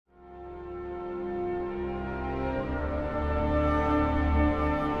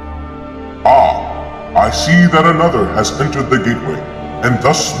see that another has entered the gateway, and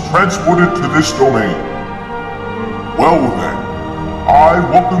thus transported to this domain. Well then, I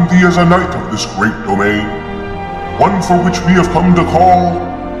welcome thee as a knight of this great domain, one for which we have come to call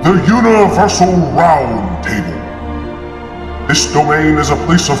the Universal Round Table. This domain is a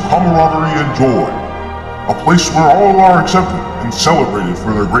place of camaraderie and joy, a place where all are accepted and celebrated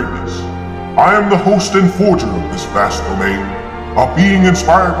for their greatness. I am the host and forger of this vast domain, a being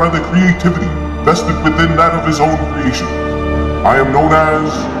inspired by the creativity vested within that of his own creation. I am known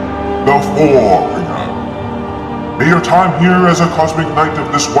as the Forbringer. May your time here as a cosmic knight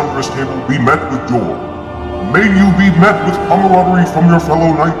of this wondrous table be met with joy. May you be met with camaraderie from your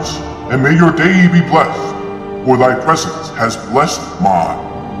fellow knights, and may your day be blessed, for thy presence has blessed mine.